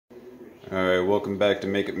Alright, welcome back to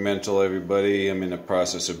Make It Mental, everybody. I'm in the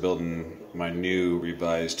process of building my new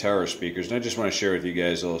revised tower speakers, and I just want to share with you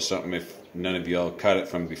guys a little something if none of y'all caught it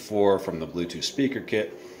from before, from the Bluetooth speaker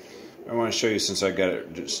kit. I want to show you, since I got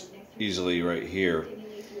it just easily right here.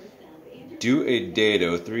 Do a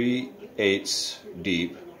dado 3/8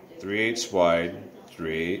 deep, 3/8 wide,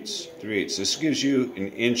 3/8, 3/8. This gives you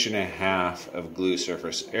 1.5 inches of glue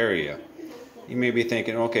surface area. You may be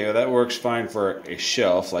thinking, okay, well, that works fine for a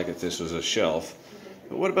shelf, like if this was a shelf.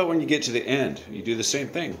 But what about when you get to the end? You do the same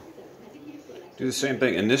thing. Do the same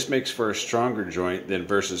thing. And this makes for a stronger joint than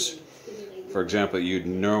versus, for example, you'd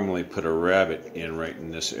normally put a rabbet in right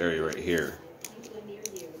in this area right here.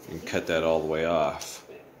 And cut that all the way off.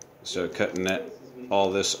 Instead of cutting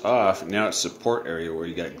all this off, now it's support area where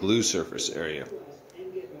you got glue surface area.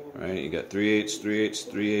 Right? You got 3/8, 3/8,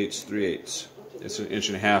 3/8, 3/8. It's 1.5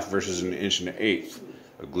 inches versus 1.8 inches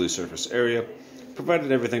of glue surface area,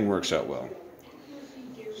 provided everything works out well.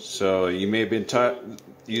 So you may have been taught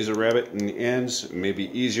use a rabbet in the ends. It may be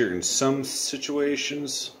easier in some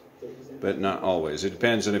situations, but not always. It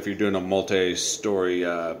depends on if you're doing a multi-story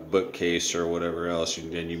bookcase or whatever else,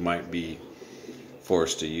 then you might be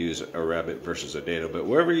forced to use a rabbet versus a dado. But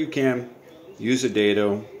wherever you can, use a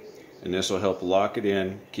dado, and this will help lock it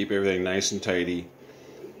in, keep everything nice and tidy,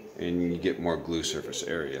 and you get more glue surface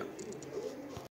area.